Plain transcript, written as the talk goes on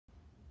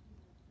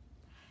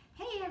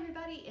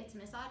everybody, it's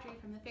Miss Audrey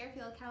from the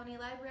Fairfield County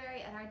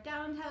Library at our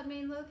downtown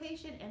Maine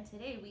location, and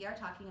today we are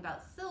talking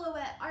about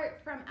silhouette art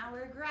from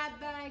our grab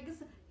bags.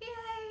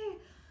 Yay!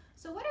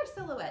 So what are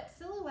silhouettes?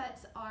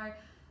 Silhouettes are,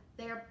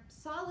 they're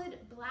solid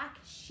black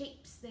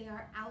shapes. They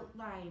are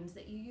outlines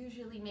that you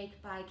usually make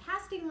by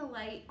casting a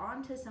light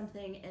onto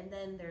something, and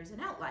then there's an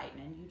outline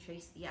and you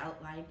trace the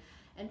outline,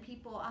 and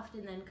people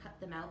often then cut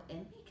them out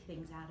and make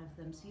things out of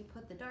them. So you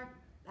put the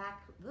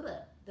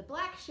the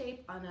black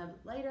shape on a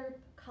lighter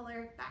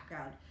color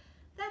background.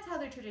 That's how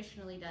they're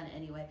traditionally done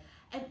anyway.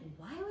 And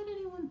why would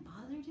anyone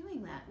bother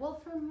doing that?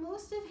 Well, for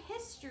most of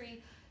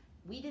history,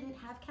 we didn't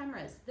have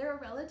cameras. They're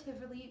a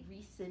relatively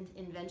recent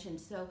invention.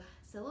 So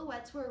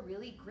silhouettes were a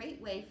really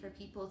great way for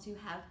people to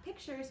have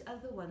pictures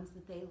of the ones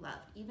that they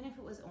loved, even if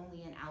it was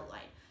only an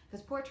outline.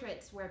 Because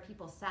portraits where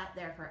people sat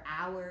there for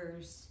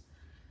hours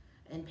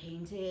and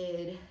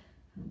painted,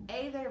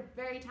 A, they're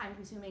very time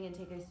consuming and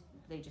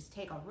they just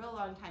take a real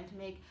long time to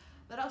make,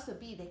 but also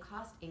B, they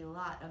cost a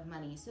lot of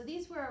money. So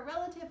these were a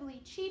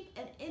relatively cheap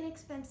and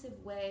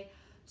inexpensive way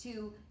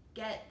to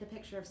get the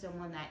picture of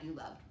someone that you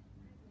loved.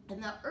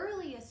 And the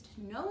earliest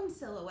known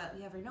silhouette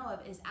we ever know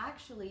of is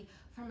actually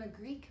from a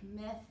Greek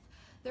myth.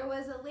 There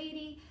was a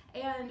lady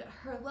and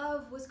her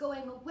love was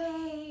going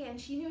away and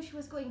she knew she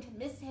was going to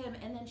miss him,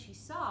 and then she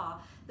saw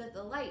that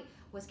the light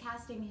was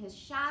casting his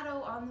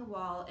shadow on the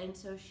wall, and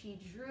so she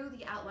drew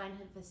the outline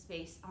of his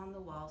face on the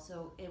wall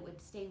so it would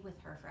stay with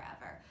her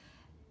forever,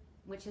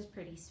 which is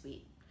pretty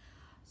sweet.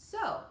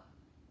 So,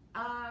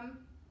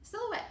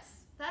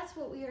 silhouettes, that's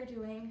what we are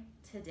doing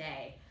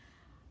today.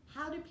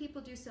 How do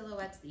people do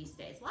silhouettes these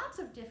days? Lots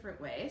of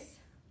different ways.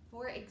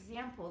 For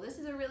example, this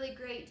is a really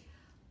great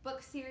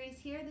book series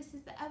here. This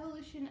is The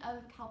Evolution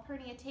of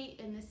Calpurnia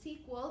Tate, and the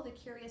sequel, The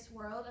Curious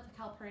World of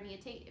Calpurnia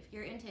Tate. If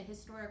you're into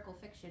historical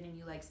fiction and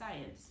you like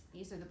science,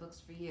 these are the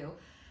books for you.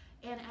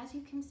 And as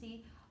you can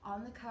see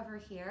on the cover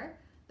here,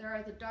 there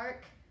are the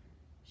dark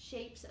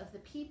shapes of the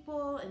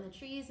people and the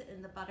trees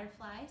and the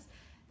butterflies.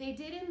 They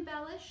did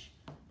embellish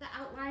the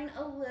outline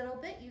a little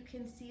bit. You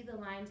can see the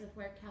lines of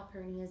where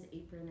Calpurnia's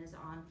apron is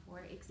on,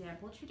 for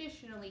example.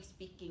 Traditionally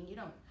speaking,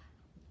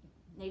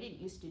 they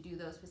didn't used to do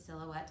those with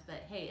silhouettes,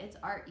 but hey, it's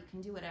art. You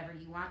can do whatever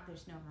you want.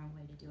 There's no wrong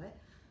way to do it.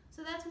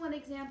 So that's one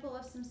example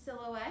of some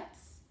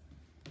silhouettes.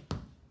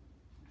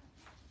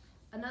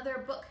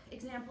 Another book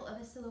example of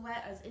a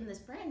silhouette is in this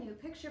brand new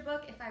picture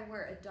book, If I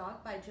Were a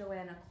Dog by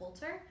Joanna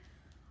Coulter.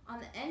 On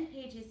the end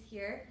pages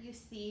here, you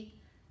see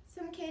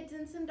some kids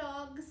and some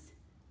dogs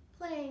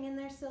playing in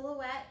their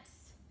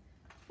silhouettes,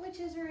 which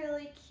is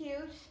really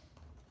cute.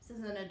 This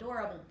is an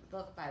adorable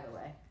book, by the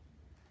way.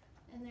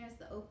 And there's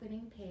the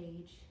opening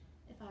page,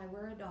 If I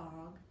Were a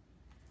Dog.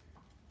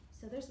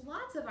 So there's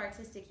lots of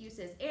artistic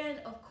uses, and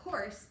of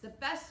course, the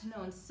best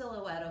known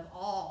silhouette of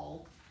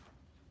all,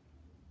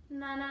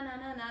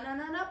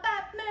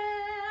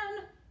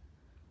 Batman!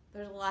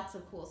 There's lots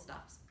of cool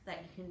stuff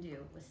that you can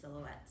do with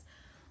silhouettes.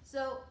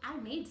 So I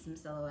made some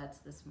silhouettes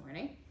this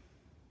morning,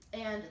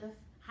 and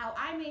how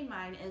I made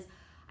mine is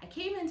I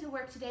came into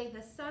work today,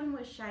 the sun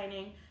was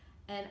shining,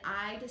 and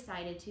I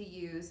decided to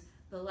use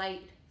the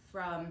light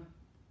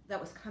that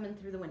was coming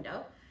through the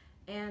window.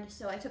 And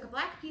so I took a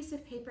black piece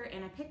of paper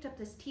and I picked up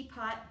this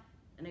teapot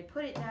and I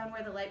put it down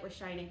where the light was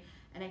shining,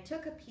 and I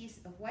took a piece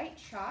of white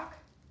chalk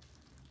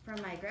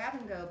from my grab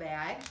and go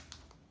bag.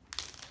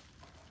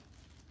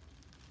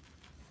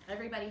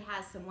 Everybody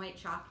has some white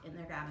chalk in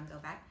their grab and go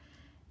bag.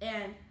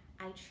 And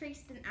I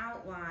traced the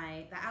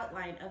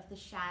outline of the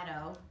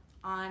shadow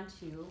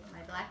onto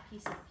my black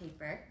piece of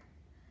paper,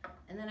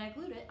 and then I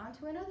glued it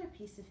onto another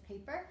piece of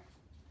paper.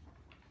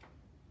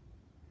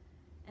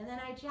 And then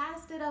I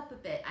jazzed it up a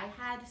bit. I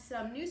had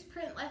some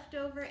newsprint left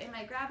over in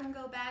my grab and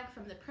go bag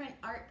from the print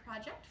art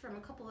project from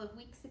a couple of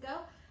weeks ago,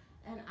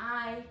 and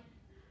I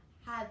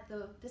had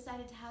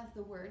decided to have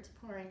the words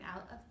pouring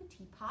out of the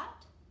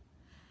teapot.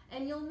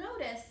 And you'll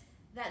notice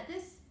that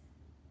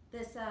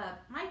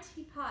my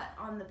teapot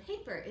on the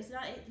paper is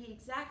not the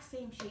exact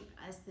same shape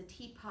as the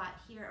teapot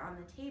here on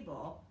the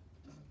table.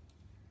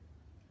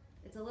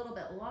 It's a little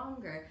bit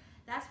longer.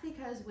 That's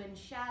because when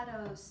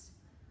shadows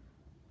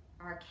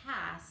are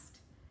cast,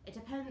 it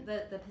depends,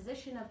 the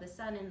position of the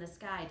sun in the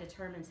sky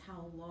determines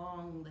how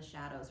long the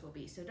shadows will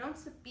be. So don't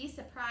be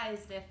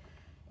surprised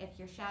if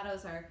your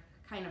shadows are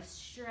kind of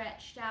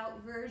stretched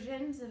out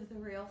versions of the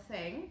real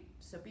thing.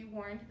 So be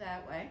warned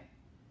that way.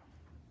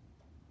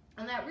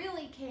 And that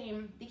really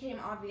became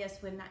obvious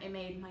when I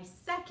made my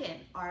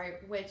second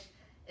art, which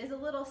is a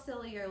little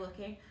sillier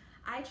looking.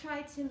 I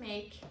tried to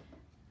make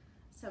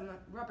some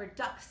rubber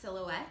duck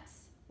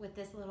silhouettes with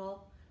this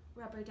little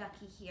rubber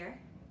ducky here.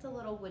 It's a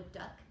little wood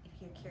duck, if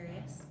you're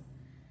curious.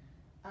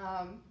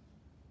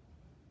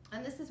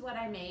 And this is what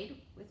I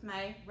made with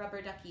my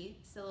rubber ducky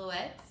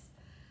silhouettes.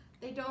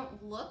 They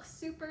don't look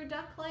super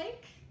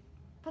duck-like,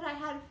 but I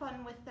had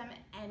fun with them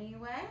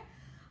anyway.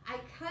 I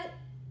cut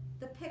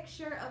the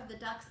picture of the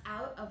ducks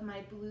out of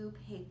my blue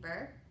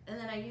paper, and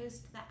then I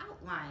used the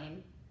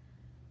outline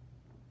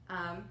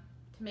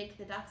to to make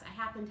the ducks. I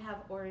happen to have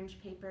orange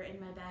paper in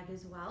my bag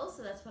as well,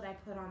 so that's what I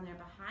put on there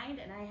behind,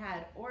 and I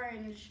had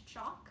orange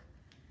chalk,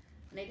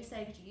 and I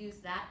decided to use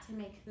that to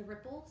make the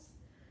ripples.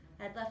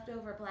 I had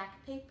leftover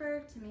black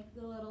paper to make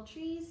the little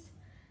trees,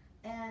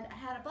 and I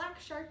had a black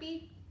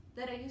Sharpie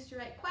that I used to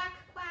write quack,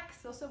 quack,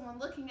 so someone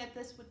looking at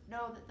this would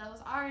know that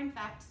those are in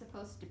fact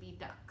supposed to be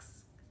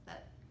ducks.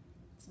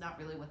 That's not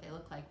really what they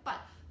look like, but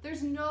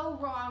there's no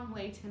wrong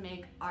way to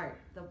make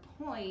art. The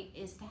point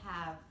is to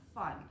have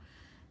fun.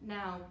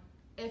 Now,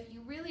 if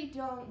you really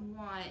don't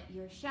want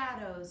your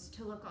shadows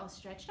to look all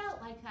stretched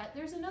out like that,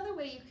 there's another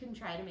way you can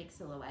try to make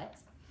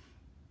silhouettes,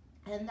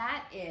 and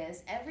that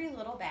is every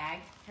little bag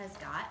has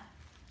got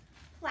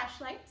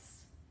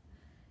flashlights.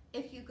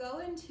 If you go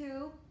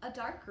into a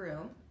dark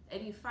room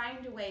and you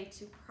find a way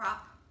to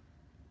prop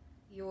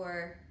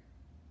your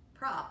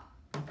prop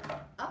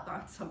up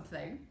on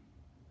something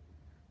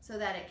so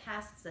that it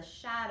casts a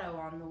shadow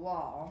on the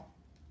wall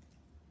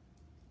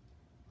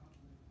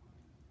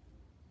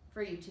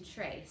for you to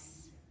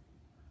trace,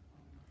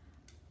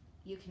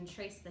 you can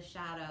trace the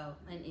shadow,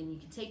 and you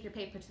can take your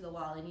paper to the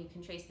wall and you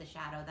can trace the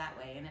shadow that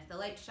way. And if the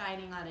light's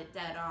shining on it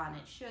dead on,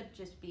 it should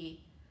just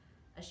be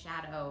a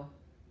shadow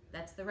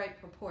that's the right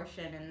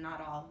proportion and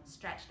not all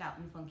stretched out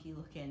and funky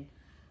looking.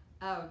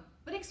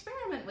 But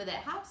experiment with it,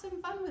 have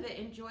some fun with it,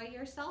 enjoy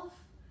yourself.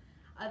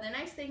 The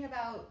nice thing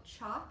about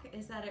chalk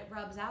is that it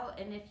rubs out,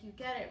 and if you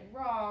get it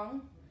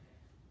wrong,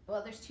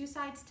 well, there's two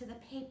sides to the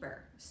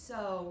paper,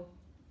 so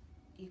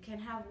you can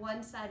have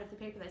one side of the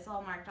paper that's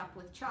all marked up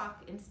with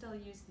chalk and still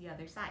use the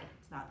other side.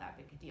 It's not that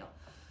big a deal.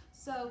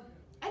 So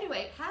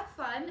anyway, have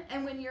fun,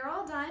 and when you're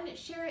all done,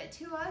 share it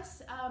to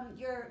us.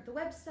 The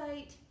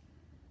website,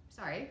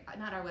 sorry,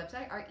 not our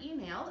website, our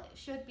email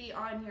should be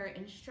on your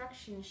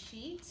instruction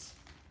sheet,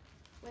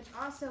 which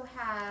also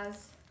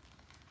has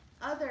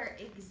other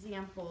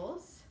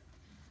examples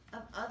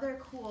of other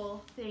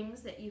cool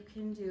things that you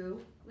can do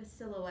with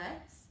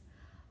silhouettes.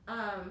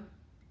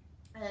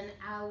 And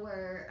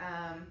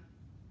our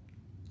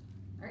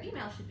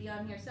email should be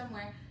on here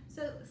somewhere.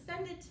 So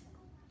send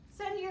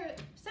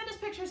us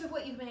pictures of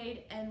what you've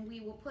made, and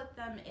we will put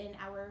them in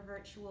our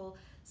virtual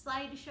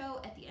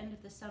slideshow at the end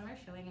of the summer,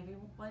 showing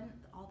everyone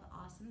all the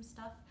awesome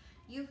stuff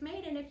you've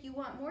made. And if you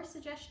want more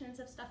suggestions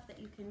of stuff that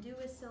you can do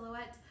with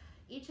silhouettes,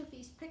 each of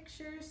these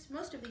pictures,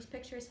 most of these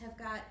pictures have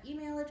got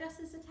email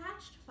addresses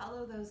attached.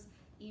 Follow those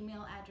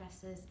email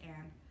addresses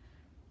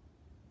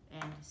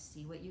and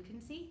see what you can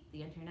see.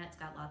 The internet's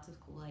got lots of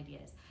cool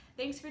ideas.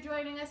 Thanks for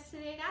joining us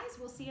today, guys.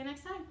 We'll see you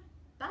next time.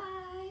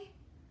 Bye.